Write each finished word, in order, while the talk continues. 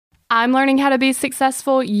I'm learning how to be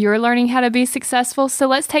successful. You're learning how to be successful. So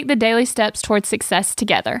let's take the daily steps towards success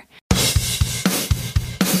together.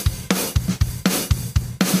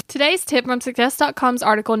 Today's tip from Success.com's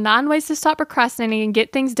article, 9 Ways to Stop Procrastinating and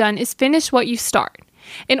Get Things Done, is finish what you start.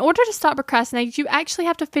 In order to stop procrastinating, you actually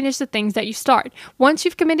have to finish the things that you start. Once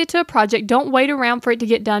you've committed to a project, don't wait around for it to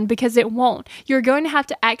get done because it won't. You're going to have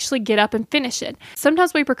to actually get up and finish it.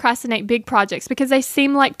 Sometimes we procrastinate big projects because they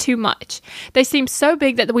seem like too much. They seem so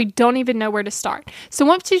big that we don't even know where to start. So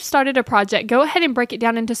once you've started a project, go ahead and break it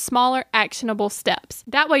down into smaller, actionable steps.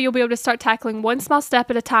 That way you'll be able to start tackling one small step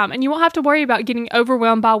at a time, and you won't have to worry about getting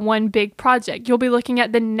overwhelmed by one big project. You'll be looking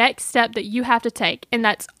at the next step that you have to take, and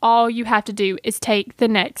that's all you have to do is take the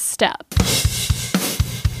next step.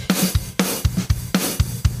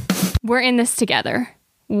 We're in this together,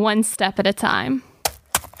 one step at a time.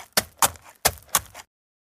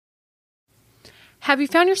 Have you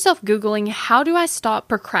found yourself Googling, how do I stop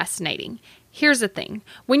procrastinating? Here's the thing.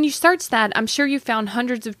 When you search that, I'm sure you found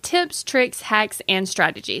hundreds of tips, tricks, hacks, and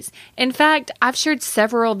strategies. In fact, I've shared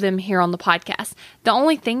several of them here on the podcast. The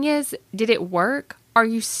only thing is, did it work? Are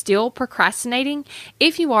you still procrastinating?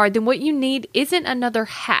 If you are, then what you need isn't another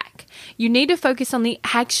hack. You need to focus on the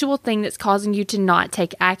actual thing that's causing you to not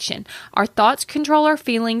take action. Our thoughts control our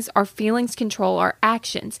feelings control our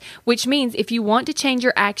actions, which means if you want to change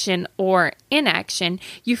your action or inaction,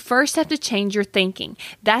 you first have to change your thinking.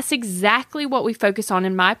 That's exactly what we focus on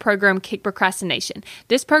in my program, Kick Procrastination.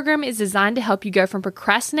 This program is designed to help you go from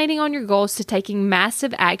procrastinating on your goals to taking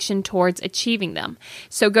massive action towards achieving them.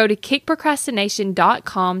 So go to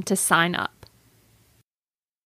kickprocrastination.com to sign up.